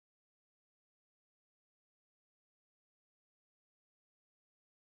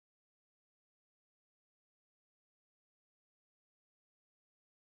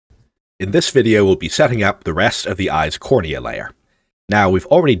In this video, we'll be setting up the rest of the eye's cornea layer. Now, we've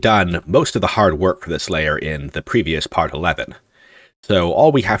already done most of the hard work for this layer in the previous part 11. So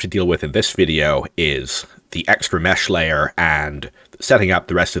all we have to deal with in this video is the extra mesh layer and setting up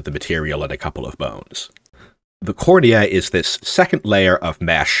the rest of the material and a couple of bones. The cornea is this second layer of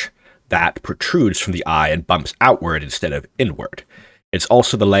mesh that protrudes from the eye and bumps outward instead of inward. It's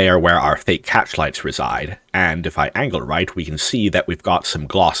also the layer where our fake catchlights reside, and if I angle it right, we can see that we've got some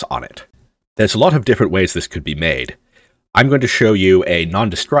gloss on it. There's a lot of different ways this could be made. I'm going to show you a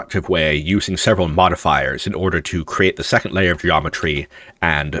non-destructive way using several modifiers in order to create the second layer of geometry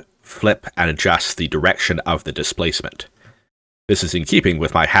and flip and adjust the direction of the displacement. This is in keeping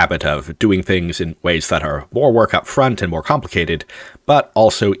with my habit of doing things in ways that are more work up front and more complicated, but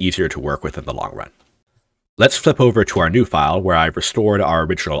also easier to work with in the long run. Let's flip over to our new file where I've restored our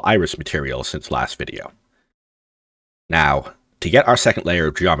original iris material since last video. Now, to get our second layer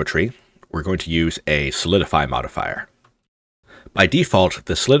of geometry, we're going to use a Solidify modifier. By default,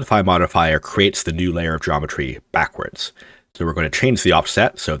 the Solidify modifier creates the new layer of geometry backwards. So we're going to change the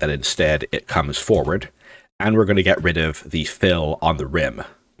offset so that instead it comes forward, and we're going to get rid of the fill on the rim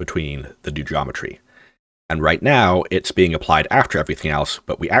between the new geometry. And right now, it's being applied after everything else,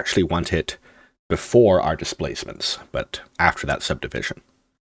 but we actually want it before our displacements, but after that subdivision.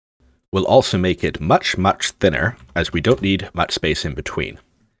 We'll also make it much, much thinner, as we don't need much space in between.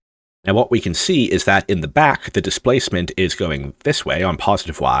 Now what we can see is that in the back, the displacement is going this way on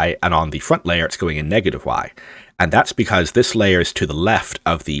positive y, and on the front layer it's going in negative y. And that's because this layer is to the left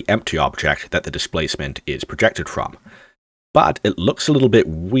of the empty object that the displacement is projected from. But it looks a little bit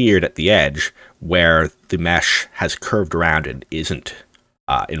weird at the edge, where the mesh has curved around and isn't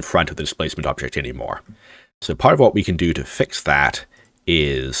in front of the displacement object anymore. So part of what we can do to fix that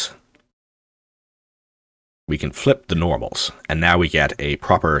is we can flip the normals, and now we get a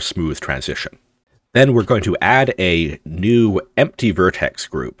proper smooth transition. Then we're going to add a new empty vertex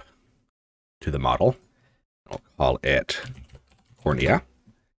group to the model. I'll call it Cornea.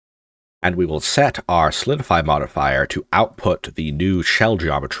 And we will set our Solidify modifier to output the new shell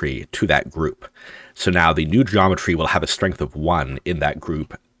geometry to that group. So now the new geometry will have a strength of 1 in that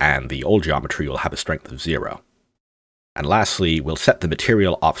group, and the old geometry will have a strength of 0. And lastly, we'll set the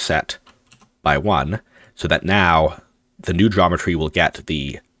material offset by 1, so that now the new geometry will get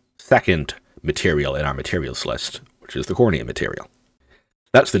the second material in our materials list, which is the cornea material.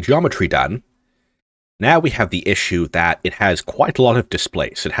 That's the geometry done. Now we have the issue that it has quite a lot of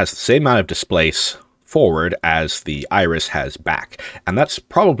displace. It has the same amount of displace forward as the iris has back, and that's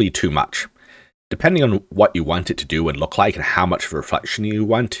probably too much. Depending on what you want it to do and look like and how much reflection you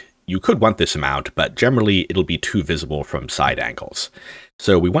want, you could want this amount, but generally it'll be too visible from side angles.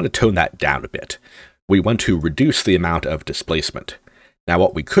 So we want to tone that down a bit. We want to reduce the amount of displacement. Now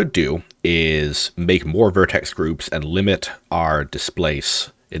what we could do is make more vertex groups and limit our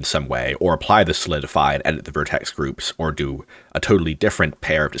displace in some way, or apply the Solidify and edit the vertex groups, or do a totally different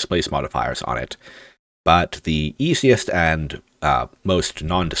pair of displace modifiers on it. But the easiest and most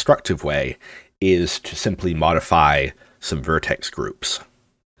non-destructive way is to simply modify some vertex groups.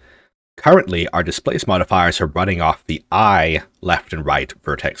 Currently, our displace modifiers are running off the eye left and right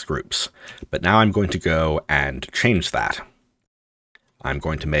vertex groups, but now I'm going to go and change that. I'm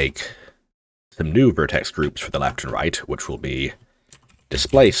going to make some new vertex groups for the left and right, which will be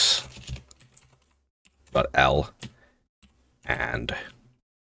displace.L and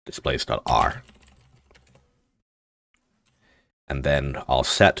displace.R. And then I'll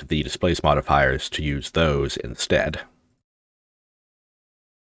set the displace modifiers to use those instead.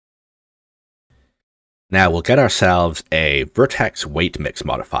 Now we'll get ourselves a vertex weight mix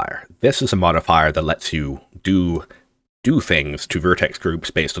modifier. This is a modifier that lets you do things to vertex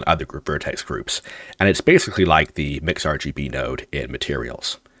groups based on other vertex groups, and it's basically like the mix RGB node in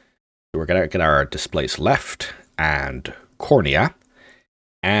materials. So we're going to get our displace left and cornea,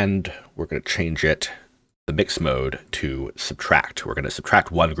 and we're going to change it, the mix mode, to subtract. We're going to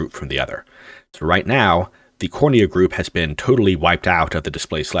subtract one group from the other. So right now, the cornea group has been totally wiped out of the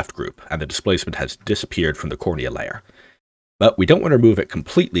displace left group, and the displacement has disappeared from the cornea layer. But we don't want to remove it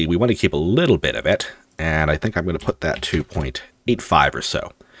completely, we want to keep a little bit of it, and I think I'm going to put that to 0.85 or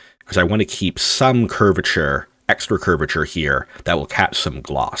so, because I want to keep some curvature, extra curvature here, that will catch some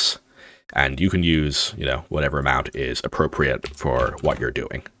gloss. And you can use, whatever amount is appropriate for what you're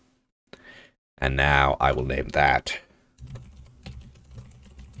doing. And now I will name that.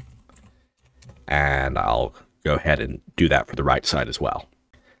 And I'll go ahead and do that for the right side as well.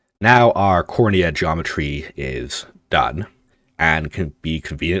 Now our cornea geometry is done and can be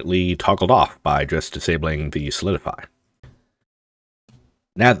conveniently toggled off by just disabling the Solidify.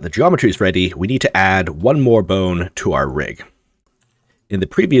 Now that the geometry is ready, we need to add one more bone to our rig. In the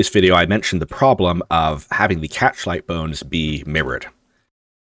previous video, I mentioned the problem of having the Catchlight bones be mirrored.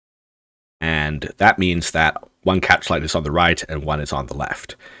 And that means that one Catchlight is on the right and one is on the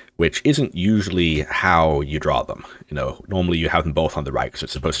left, which isn't usually how you draw them. Normally you have them both on the right because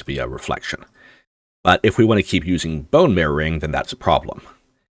it's supposed to be a reflection. But if we want to keep using bone mirroring, then that's a problem.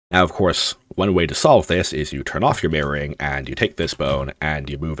 Now, of course, one way to solve this is you turn off your mirroring and you take this bone and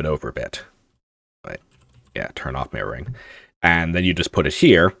you move it over a bit. Right? Yeah, turn off mirroring. And then you just put it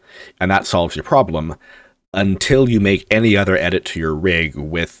here, and that solves your problem until you make any other edit to your rig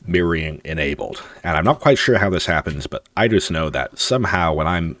with mirroring enabled. And I'm not quite sure how this happens, but I just know that somehow when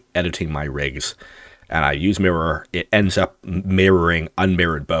I'm editing my rigs and I use mirror, it ends up mirroring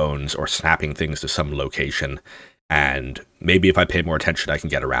unmirrored bones or snapping things to some location. And maybe if I pay more attention, I can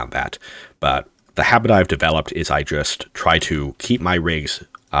get around that. But the habit I've developed is I just try to keep my rigs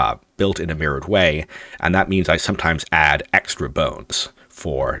built in a mirrored way, and that means I sometimes add extra bones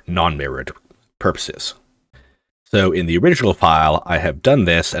for non-mirrored purposes. So in the original file, I have done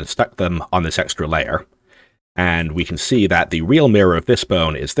this and stuck them on this extra layer, and we can see that the real mirror of this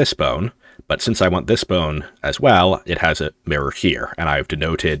bone is this bone, but since I want this bone as well, it has a mirror here, and I've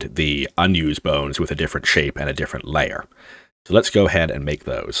denoted the unused bones with a different shape and a different layer. So let's go ahead and make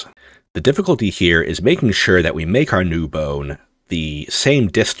those. The difficulty here is making sure that we make our new bone the same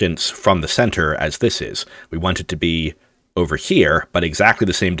distance from the center as this is. We want it to be over here, but exactly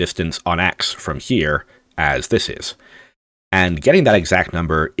the same distance on X from here as this is. And getting that exact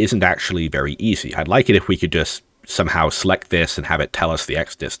number isn't actually very easy. I'd like it if we could just somehow select this and have it tell us the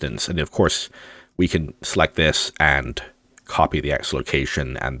X distance. And of course, we can select this and copy the X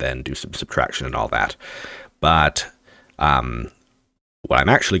location and then do some subtraction and all that. But what I'm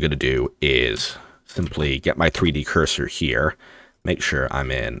actually going to do is simply get my 3D cursor here, make sure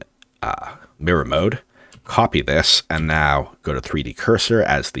I'm in mirror mode, copy this, and now go to 3D cursor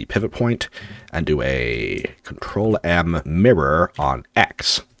as the pivot point and do a Control-M mirror on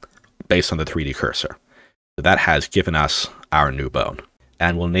X based on the 3D cursor. So that has given us our new bone.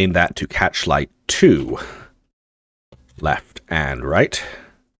 And we'll name that to Catchlight 2, left and right.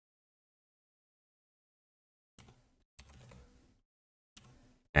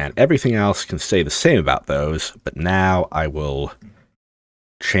 And everything else can stay the same about those, but now I will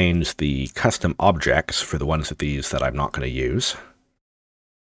change the custom objects for the ones of these that I'm not going to use.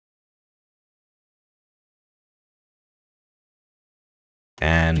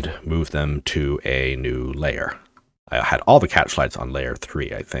 And move them to a new layer. I had all the Catchlights on layer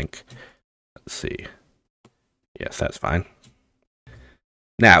 3, I think. Let's see. Yes, that's fine.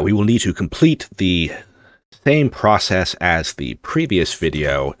 Now, we will need to complete the same process as the previous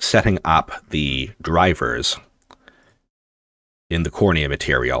video, setting up the drivers in the Cornea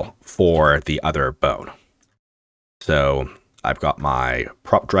material for the other bone. So I've got my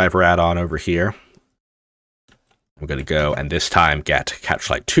prop driver add-on over here. I'm going to go and this time get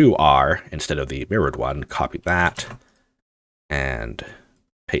Catchlight 2R instead of the mirrored one, copy that, and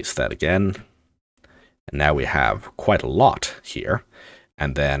paste that again. And now we have quite a lot here.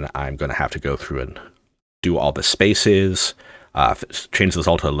 And then I'm going to have to go through and do all the spaces, change this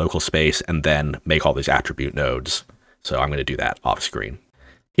all to a local space, and then make all these attribute nodes. So I'm going to do that off screen.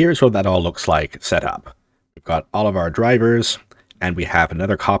 Here's what that all looks like set up. We've got all of our drivers, and we have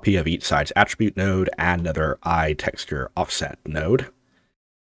another copy of each side's attribute node and another eye texture offset node.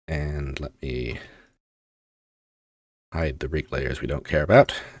 And let me hide the rig layers we don't care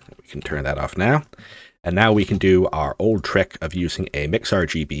about. We can turn that off now. And now we can do our old trick of using a mix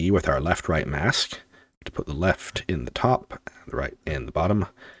RGB with our left-right mask to put the left in the top and the right in the bottom.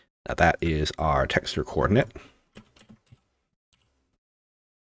 Now that is our texture coordinate.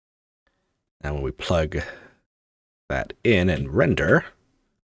 Now when we plug that in and render,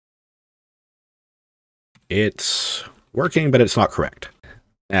 it's working, but it's not correct.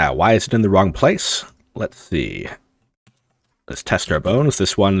 Now, why is it in the wrong place? Let's see. Let's test our bones.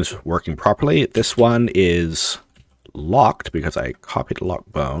 This one's working properly. This one is locked because I copied lock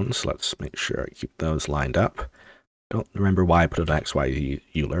bones. Let's make sure I keep those lined up. Don't remember why I put an X, Y,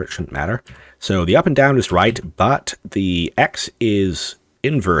 Euler. It shouldn't matter. So the up and down is right, but the X is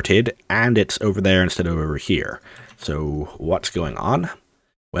inverted and it's over there instead of over here. So what's going on?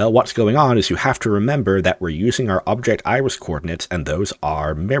 Well, what's going on is you have to remember that we're using our object iris coordinates and those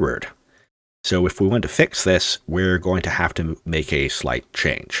are mirrored. So if we want to fix this, we're going to have to make a slight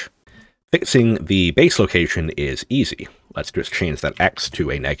change. Fixing the base location is easy. Let's just change that X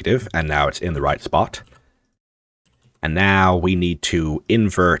to a negative, and now it's in the right spot. And now we need to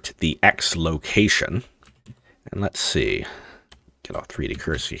invert the X location. And let's see. get off 3D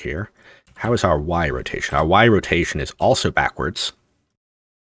cursor here. How is our Y rotation? Our Y rotation is also backwards.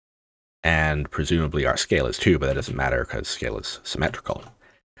 And presumably our scale is too, but that doesn't matter because scale is symmetrical.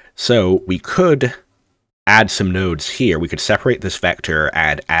 So we could add some nodes here. We could separate this vector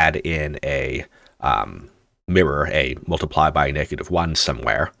and add in a mirror, a multiply by -1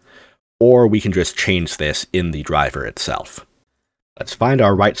 somewhere. Or we can just change this in the driver itself. Let's find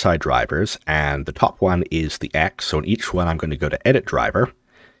our right side drivers, and the top one is the X. So in each one, I'm going to go to Edit Driver.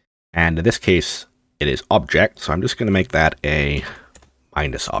 And in this case, it is Object. So I'm just going to make that a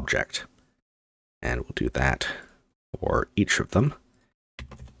minus object. And we'll do that for each of them.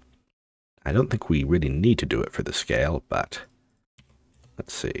 I don't think we really need to do it for the scale, but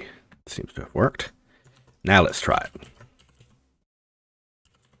let's see. It seems to have worked. Now let's try it.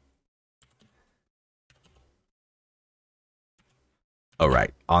 All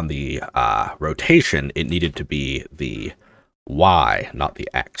right, on the rotation, it needed to be the Y, not the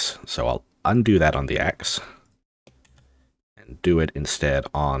X. So I'll undo that on the X and do it instead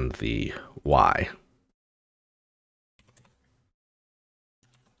on the Y.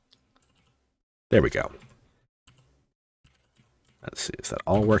 There we go. Let's see, is that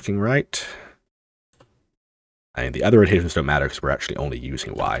all working right? I mean, the other rotations don't matter because we're actually only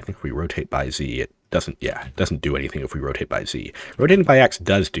using Y. I think if we rotate by Z, it doesn't do anything if we rotate by Z. Rotating by X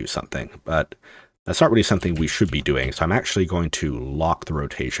does do something, but that's not really something we should be doing, so I'm actually going to lock the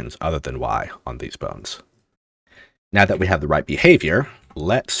rotations other than Y on these bones. Now that we have the right behavior,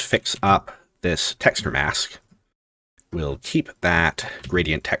 let's fix up this texture mask. We'll keep that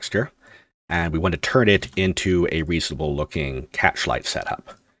gradient texture, and we want to turn it into a reasonable looking Catchlight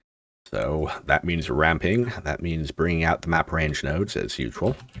setup. So that means ramping, that means bringing out the map range nodes as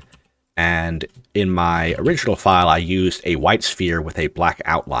usual. And in my original file, I used a white sphere with a black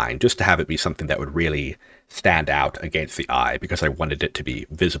outline just to have it be something that would really stand out against the eye because I wanted it to be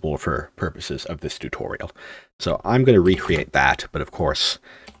visible for purposes of this tutorial. So I'm going to recreate that, but of course,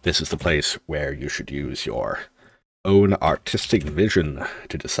 this is the place where you should use your own artistic vision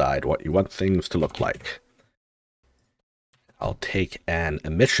to decide what you want things to look like. I'll take an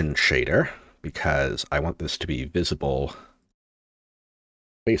emission shader because I want this to be visible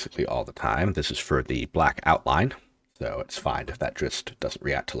basically all the time. This is for the black outline, so it's fine if that just doesn't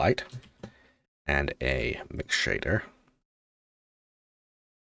react to light. And a mix shader.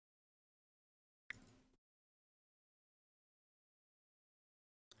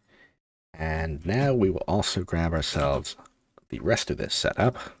 And now we will also grab ourselves the rest of this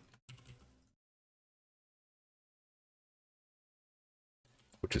setup.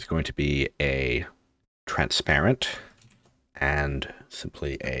 Which is going to be a transparent and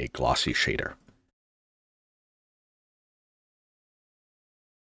simply a glossy shader.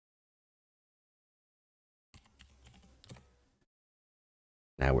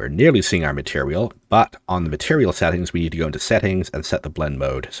 Now we're nearly seeing our material, but on the material settings, we need to go into settings and set the blend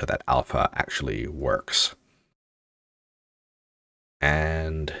mode so that alpha actually works.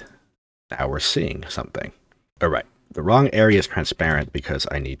 And now we're seeing something. All right. The wrong area is transparent because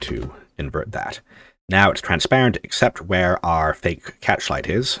I need to invert that. Now it's transparent except where our fake Catchlight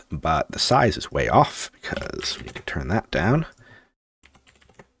is, but the size is way off because we need to turn that down.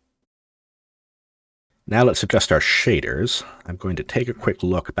 Now let's adjust our shaders. I'm going to take a quick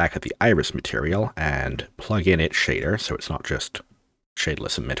look back at the iris material and plug in its shader so it's not just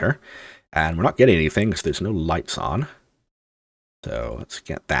shadeless emitter. And we're not getting anything because there's no lights on. So let's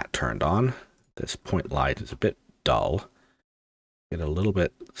get that turned on. This point light is a bit dull. Get a little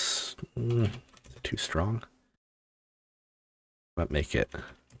bit too strong. But make it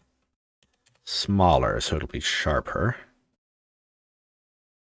smaller so it'll be sharper.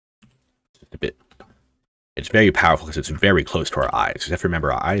 Just a bit. It's very powerful because it's very close to our eyes. You have to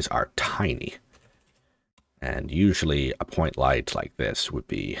remember our eyes are tiny. And usually a point light like this would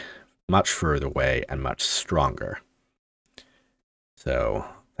be much further away and much stronger. So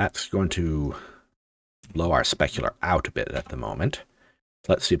that's going to blow our specular out a bit at the moment.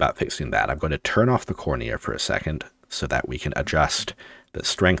 Let's see about fixing that. I'm going to turn off the cornea for a second so that we can adjust the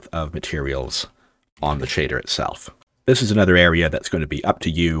strength of materials on the shader itself. This is another area that's going to be up to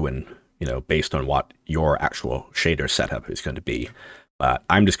you and, based on what your actual shader setup is going to be. But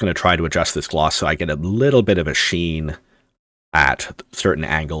I'm just going to try to adjust this gloss so I get a little bit of a sheen at certain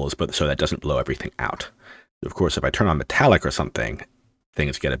angles, but so that doesn't blow everything out. Of course, if I turn on metallic or something,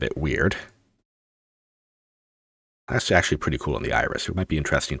 things get a bit weird. That's actually pretty cool on the iris. It might be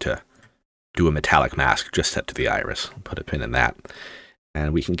interesting to do a metallic mask just set to the iris. I'll put a pin in that.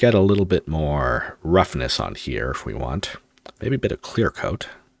 And we can get a little bit more roughness on here if we want. Maybe a bit of clear coat.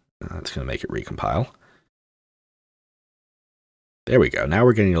 That's going to make it recompile. There we go. Now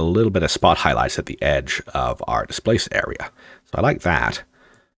we're getting a little bit of spot highlights at the edge of our displace area. So I like that.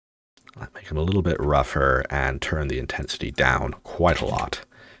 I'll make them a little bit rougher and turn the intensity down quite a lot.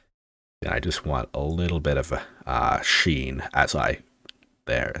 Then I just want a little bit of sheen as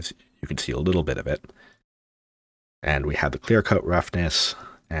you can see a little bit of it. And we have the clear coat roughness,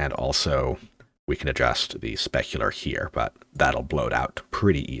 and also we can adjust the specular here, but that'll bloat out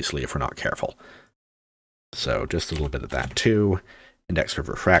pretty easily if we're not careful. So just a little bit of that too. Index of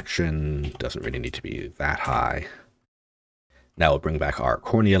refraction doesn't really need to be that high. Now we'll bring back our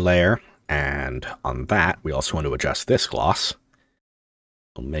cornea layer, and on that we also want to adjust this gloss.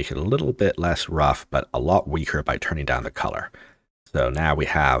 We'll make it a little bit less rough, but a lot weaker by turning down the color. So now we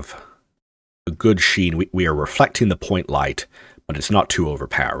have a good sheen. We are reflecting the point light, but it's not too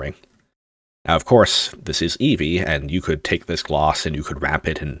overpowering. Now, of course, this is Eevee, and you could take this gloss and you could ramp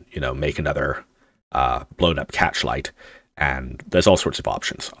it and, make another blown up Catchlight, and there's all sorts of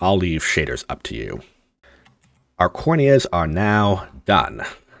options. I'll leave shaders up to you. Our corneas are now done.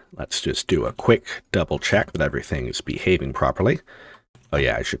 Let's just do a quick double check that everything is behaving properly. Oh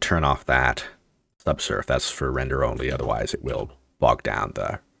yeah, I should turn off that subsurf. That's for render only, otherwise it will bog down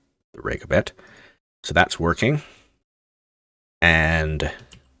the rig a bit. So that's working. And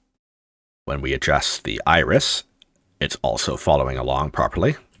when we adjust the iris, it's also following along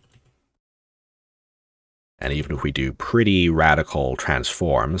properly. And even if we do pretty radical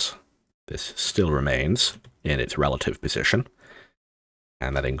transforms, this still remains in its relative position.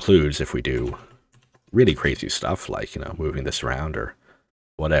 And that includes if we do really crazy stuff like, moving this around or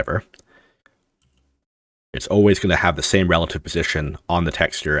whatever. It's always going to have the same relative position on the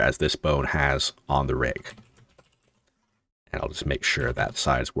texture as this bone has on the rig. And I'll just make sure that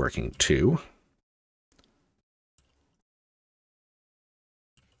side's working too.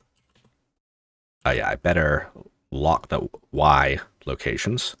 Oh yeah, I better lock the Y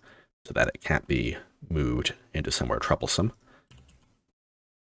locations so that it can't be moved into somewhere troublesome.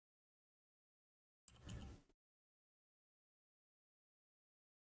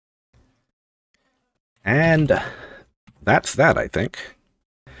 And that's that, I think.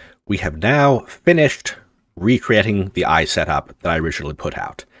 We have now finished recreating the eye setup that I originally put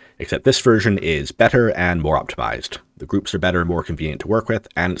out, except this version is better and more optimized. The groups are better and more convenient to work with,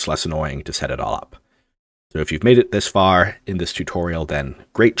 and it's less annoying to set it all up. So if you've made it this far in this tutorial, then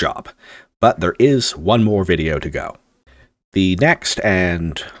great job. But there is one more video to go. The next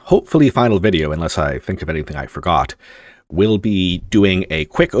and hopefully final video, unless I think of anything I forgot, will be doing a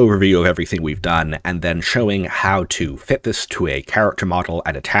quick overview of everything we've done and then showing how to fit this to a character model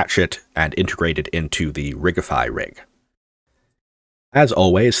and attach it and integrate it into the Rigify rig. As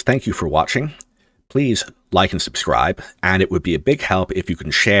always, thank you for watching. Please like and subscribe, and it would be a big help if you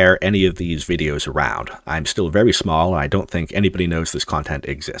can share any of these videos around. I'm still very small, and I don't think anybody knows this content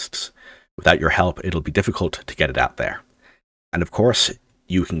exists. Without your help, it'll be difficult to get it out there. And of course,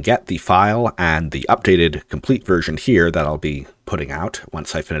 you can get the file and the updated complete version here that I'll be putting out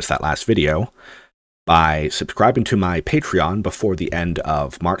once I finish that last video by subscribing to my Patreon before the end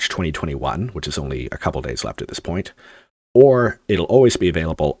of March 2021, which is only a couple days left at this point, or it'll always be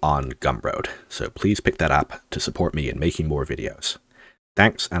available on Gumroad. So please pick that up to support me in making more videos.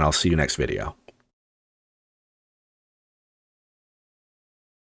 Thanks, and I'll see you next video.